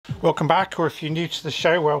Welcome back, or if you're new to the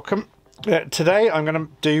show, welcome. Today I'm going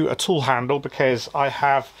to do a tool handle because I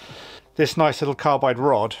have this nice little carbide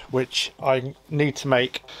rod which I need to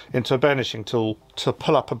make into a burnishing tool to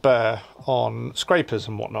pull up a burr on scrapers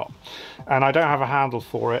and whatnot, and I don't have a handle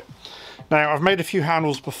for it. Now, I've made a few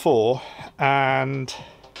handles before and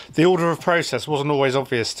the order of process wasn't always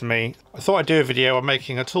obvious to me. I thought I'd do a video on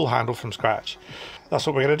making a tool handle from scratch. That's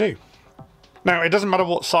what we're going to do. Now, it doesn't matter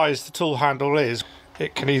what size the tool handle is.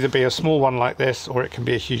 It can either be a small one like this or it can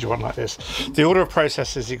be a huge one like this. The order of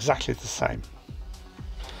process is exactly the same.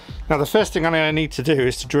 Now, the first thing I'm going to need to do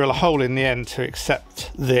is to drill a hole in the end to accept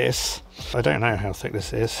this. I don't know how thick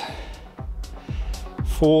this is.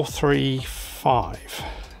 435.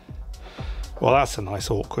 Well, that's a nice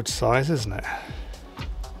awkward size, isn't it?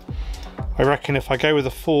 I reckon if I go with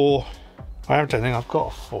a 4, I don't think I've got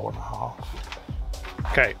a 4.5.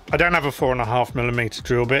 Okay, I don't have a 4.5mm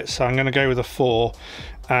drill bit, so I'm going to go with a 4,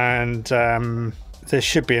 and there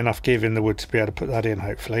should be enough give in the wood to be able to put that in,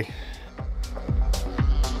 hopefully.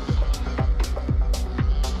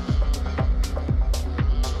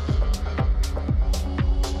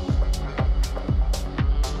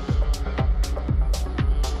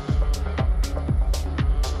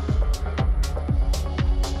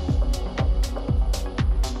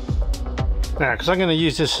 Now, because I'm going to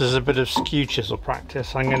use this as a bit of skew chisel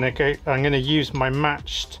practice, I'm going to use my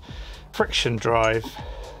matched friction drive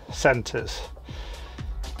centers.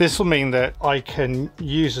 This will mean that I can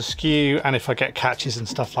use a skew, and if I get catches and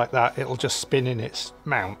stuff like that, it'll just spin in its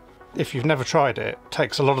mount. If you've never tried it, it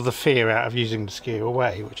takes a lot of the fear out of using the skew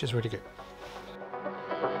away, which is really good.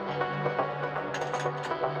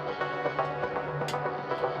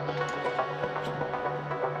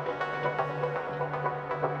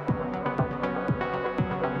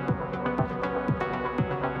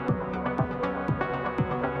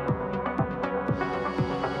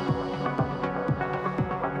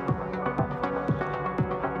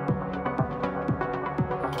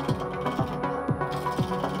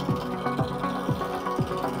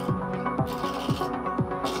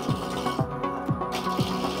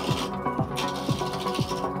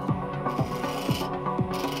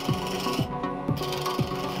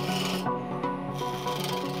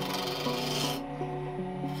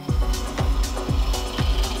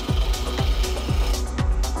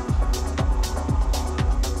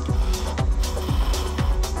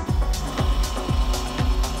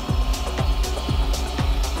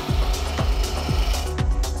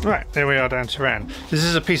 Right, there we are down to round. This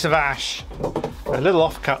is a piece of ash, a little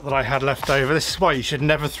offcut that I had left over. This is why you should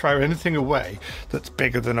never throw anything away that's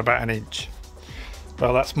bigger than about 1 inch.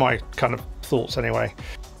 Well, that's my kind of thoughts anyway.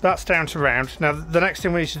 That's down to round. Now, the next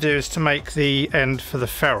thing we need to do is to make the end for the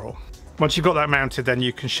ferrule. Once you've got that mounted, then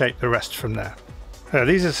you can shape the rest from there.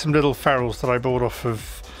 These are some little ferrules that I bought off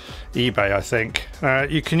of eBay, I think.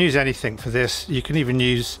 You can use anything for this. You can even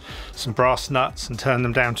use some brass nuts and turn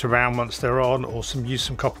them down to round once they're on, or use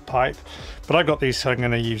some copper pipe. But I got these, so I'm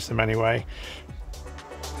going to use them anyway.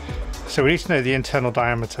 So we need to know the internal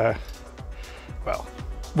diameter. Well,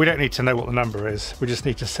 we don't need to know what the number is. We just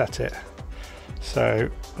need to set it. So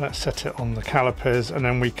let's set it on the calipers, and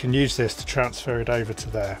then we can use this to transfer it over to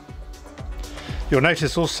there. You'll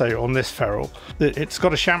notice also on this ferrule that it's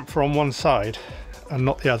got a chamfer on one side and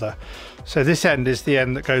not the other. So this end is the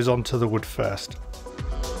end that goes onto the wood first.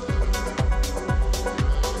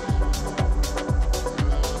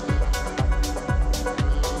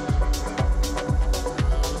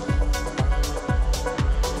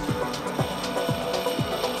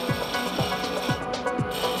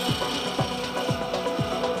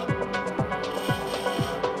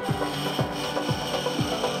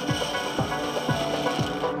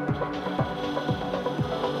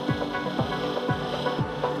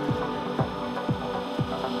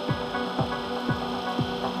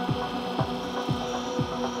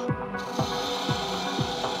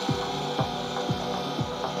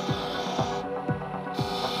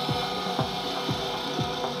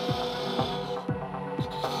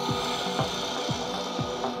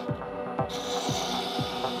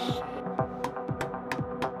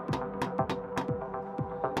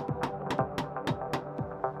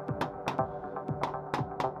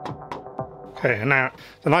 Okay, and now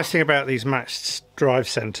the nice thing about these matched drive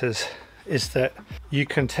centers is that you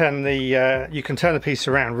can turn the piece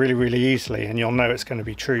around really easily, and you'll know it's going to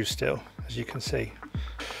be true still, as you can see.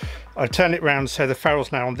 I've turned it round so the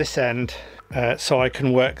ferrule's now on this end, so I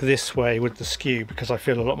can work this way with the skew because I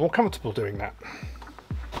feel a lot more comfortable doing that.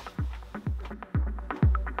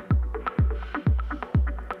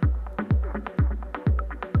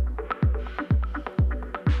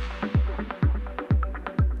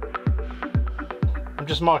 I'm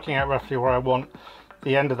just just marking out roughly where I want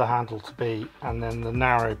the end of the handle to be, and then the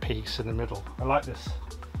narrow piece in the middle. I like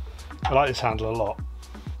this handle a lot,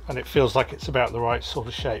 and it feels like it's about the right sort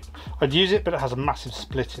of shape. I'd use it, but it has a massive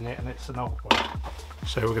split in it and it's an old one,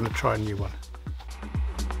 so we're going to try a new one.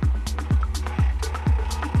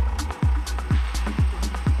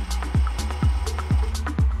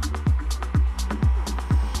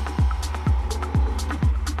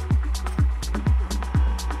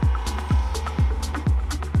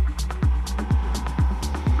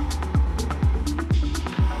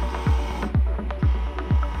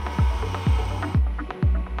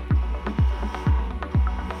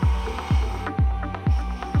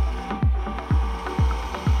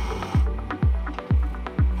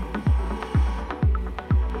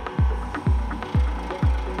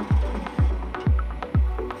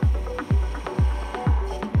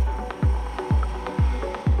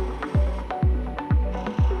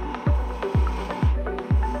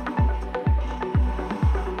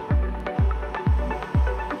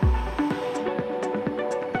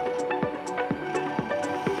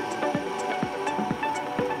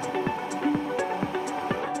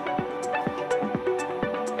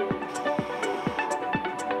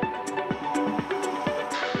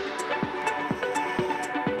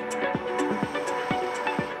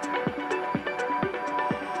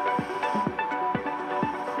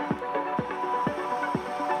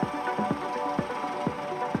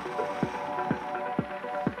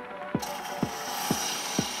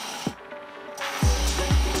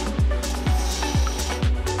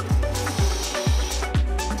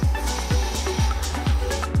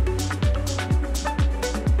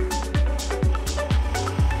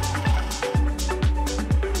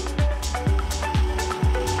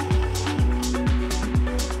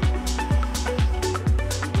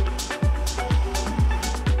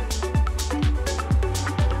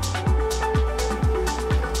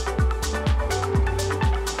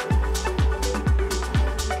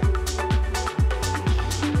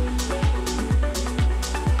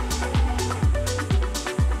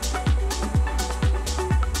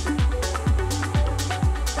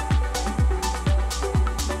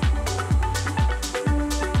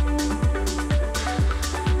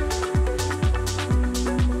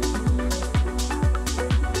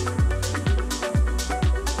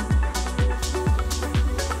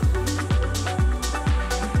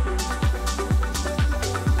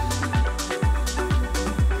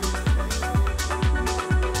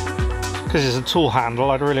 Because it's a tool handle,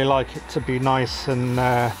 I'd really like it to be nice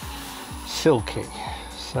and silky.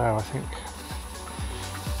 So I think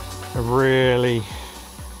a really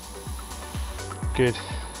good,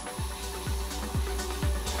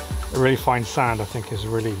 a really fine sand I think is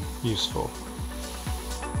really useful.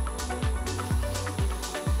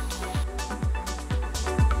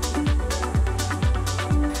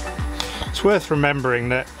 It's worth remembering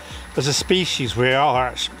that as a species we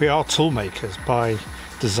are tool makers by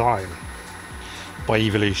design. By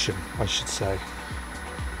evolution, I should say.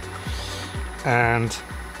 And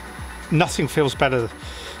nothing feels better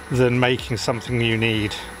than making something you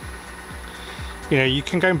need. You know, you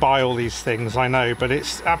can go and buy all these things, I know, but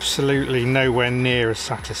it's absolutely nowhere near as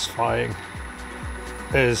satisfying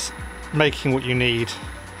as making what you need,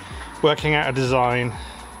 working out a design,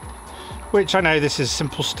 which I know this is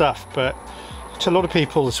simple stuff, but to a lot of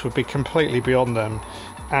people this would be completely beyond them,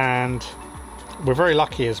 and we're very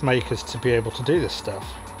lucky as makers to be able to do this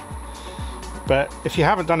stuff. But if you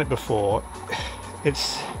haven't done it before,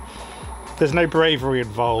 there's no bravery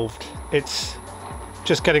involved. It's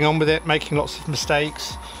just getting on with it, making lots of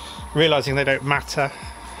mistakes, realizing they don't matter,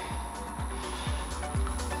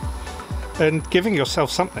 and giving yourself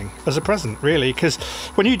something as a present, really. Because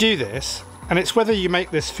when you do this, and it's whether you make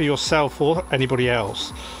this for yourself or anybody else,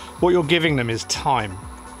 what you're giving them is time.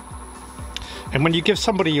 And when you give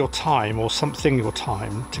somebody your time, or something your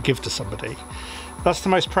time to give to somebody, that's the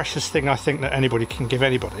most precious thing I think that anybody can give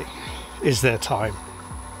anybody, is their time.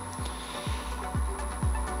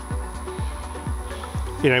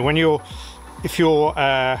 You know, if you're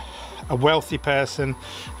a wealthy person,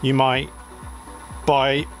 you might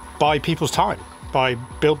buy people's time,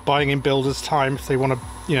 buying in builders' time if they want to,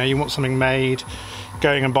 you know, you want something made,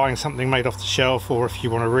 going and buying something made off the shelf, or if you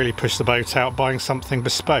want to really push the boat out, buying something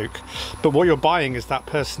bespoke. But what you're buying is that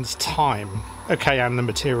person's time, okay, and the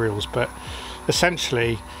materials, but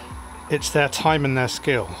essentially it's their time and their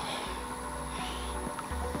skill.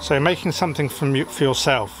 So making something for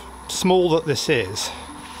yourself, small that this is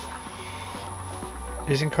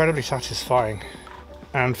incredibly satisfying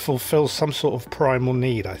and fulfills some sort of primal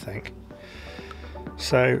need, I think.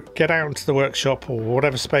 So get out into the workshop or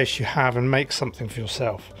whatever space you have and make something for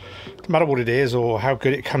yourself. No matter what it is or how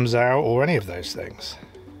good it comes out or any of those things.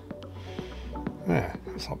 Yeah,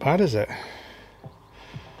 it's not bad, is it?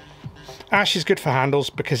 Ash is good for handles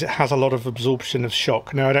because it has a lot of absorption of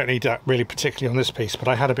shock. Now I don't need that really particularly on this piece, but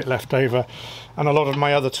I had a bit left over, and a lot of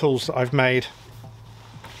my other tools that I've made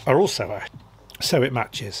are also ash, so it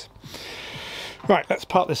matches. Right, let's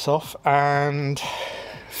part this off and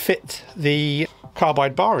fit the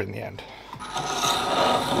carbide bar in the end.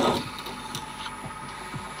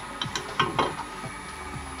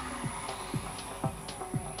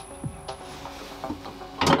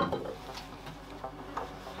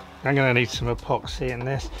 I'm going to need some epoxy in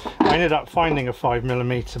this. I ended up finding a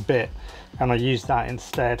 5mm bit and I used that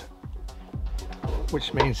instead,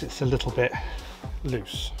 which means it's a little bit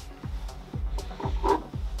loose.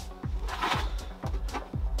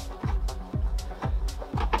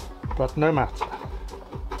 But no matter.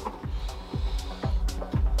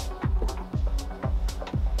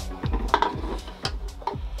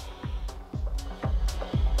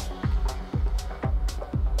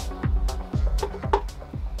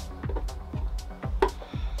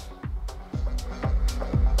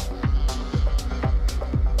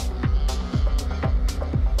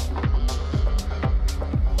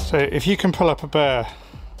 So if you can pull up a burr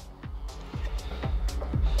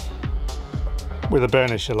with a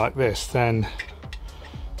burnisher like this, then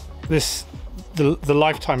the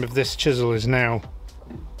lifetime of this chisel is now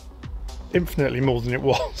infinitely more than it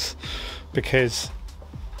was, because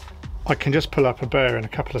I can just pull up a burr in a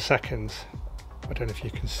couple of seconds. I don't know if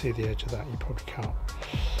you can see the edge of that, you probably can't.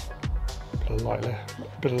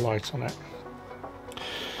 Bit of light on it.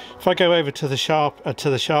 If I go over to the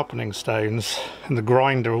sharpening stones and the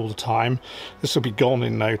grinder all the time, this will be gone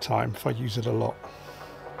in no time if I use it a lot.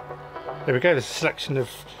 There we go, there's a selection of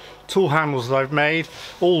tool handles that I've made,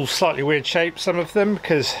 all slightly weird shapes, some of them,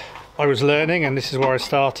 because I was learning and this is where I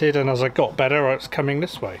started, and as I got better it's coming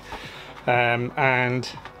this way. And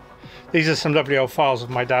these are some lovely old files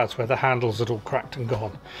of my dad's where the handles had all cracked and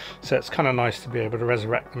gone, so it's kind of nice to be able to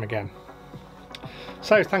resurrect them again.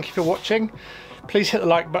 So thank you for watching. Please hit the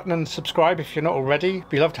like button and subscribe if you're not already. It'd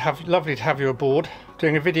be lovely to have you aboard.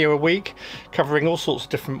 Doing a video a week covering all sorts of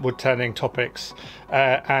different wood turning topics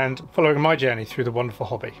and following my journey through the wonderful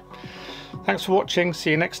hobby. Thanks for watching. See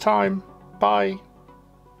you next time. Bye.